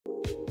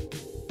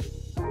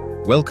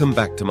Welcome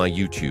back to my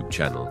YouTube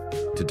channel.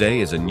 Today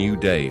is a new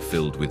day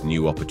filled with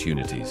new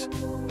opportunities.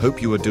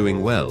 Hope you are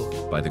doing well,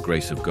 by the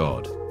grace of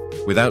God.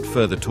 Without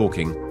further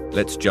talking,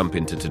 let's jump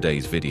into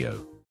today's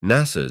video.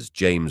 NASA's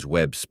James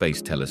Webb Space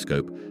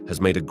Telescope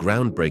has made a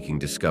groundbreaking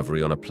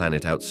discovery on a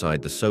planet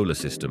outside the solar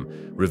system,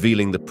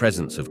 revealing the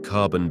presence of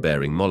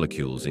carbon-bearing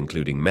molecules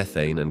including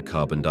methane and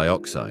carbon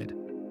dioxide.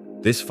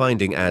 This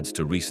finding adds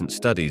to recent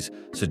studies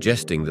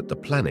suggesting that the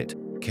planet,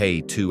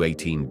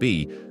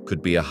 K218b,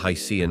 could be a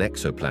Hycean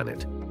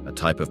exoplanet, a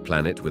type of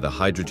planet with a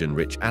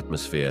hydrogen-rich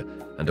atmosphere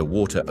and a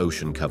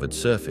water-ocean-covered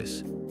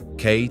surface.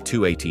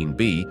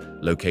 K218b,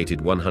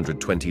 located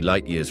 120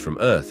 light-years from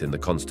Earth in the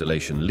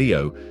constellation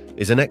Leo,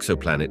 is an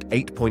exoplanet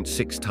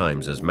 8.6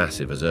 times as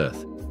massive as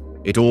Earth.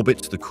 It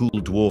orbits the cool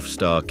dwarf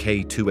star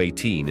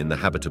K218 in the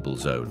habitable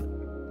zone.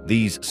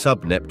 These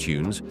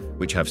sub-Neptunes,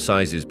 which have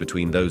sizes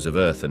between those of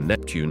Earth and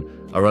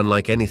Neptune, are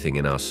unlike anything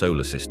in our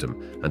solar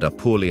system and are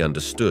poorly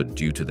understood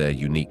due to their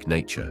unique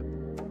nature.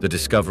 The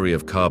discovery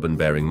of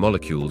carbon-bearing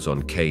molecules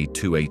on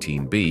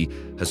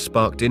K218b has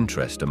sparked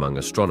interest among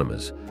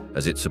astronomers,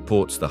 as it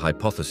supports the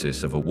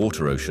hypothesis of a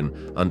water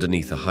ocean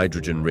underneath a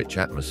hydrogen-rich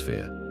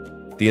atmosphere.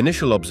 The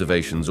initial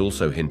observations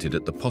also hinted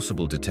at the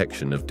possible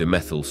detection of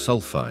dimethyl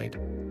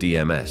sulfide,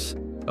 DMS,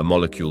 a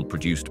molecule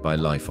produced by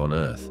life on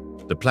Earth.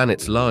 The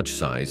planet's large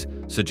size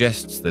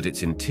suggests that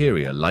its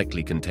interior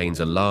likely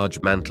contains a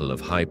large mantle of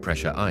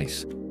high-pressure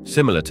ice,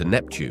 similar to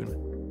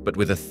Neptune, but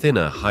with a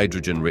thinner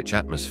hydrogen-rich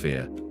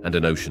atmosphere and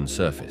an ocean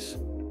surface.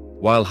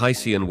 While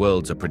Hycean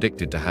worlds are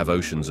predicted to have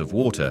oceans of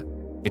water,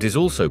 it is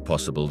also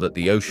possible that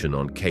the ocean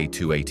on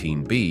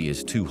K218b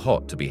is too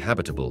hot to be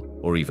habitable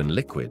or even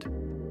liquid.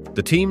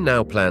 The team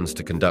now plans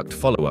to conduct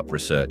follow-up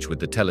research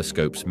with the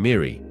telescope's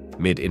MIRI,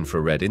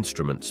 mid-infrared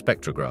instrument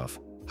spectrograph,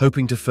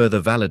 hoping to further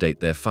validate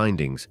their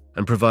findings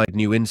and provide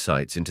new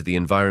insights into the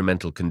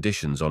environmental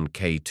conditions on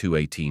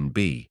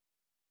K218b.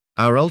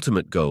 Our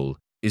ultimate goal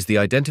is the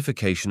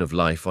identification of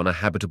life on a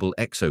habitable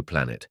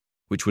exoplanet,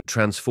 which would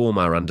transform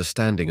our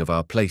understanding of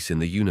our place in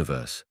the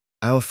universe.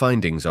 Our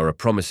findings are a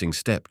promising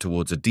step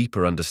towards a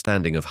deeper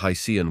understanding of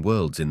Hycean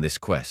worlds in this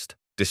quest.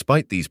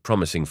 Despite these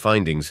promising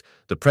findings,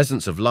 the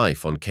presence of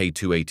life on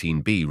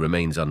K218b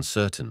remains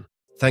uncertain.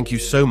 Thank you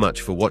so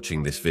much for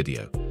watching this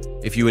video.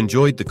 If you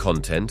enjoyed the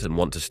content and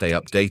want to stay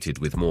updated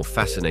with more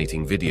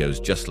fascinating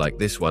videos just like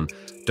this one,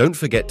 don't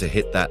forget to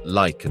hit that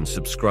like and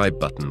subscribe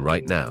button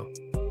right now.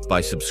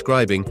 By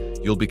subscribing,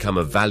 you'll become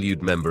a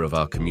valued member of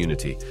our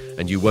community,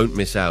 and you won't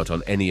miss out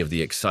on any of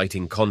the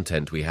exciting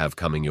content we have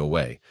coming your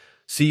way.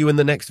 See you in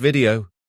the next video.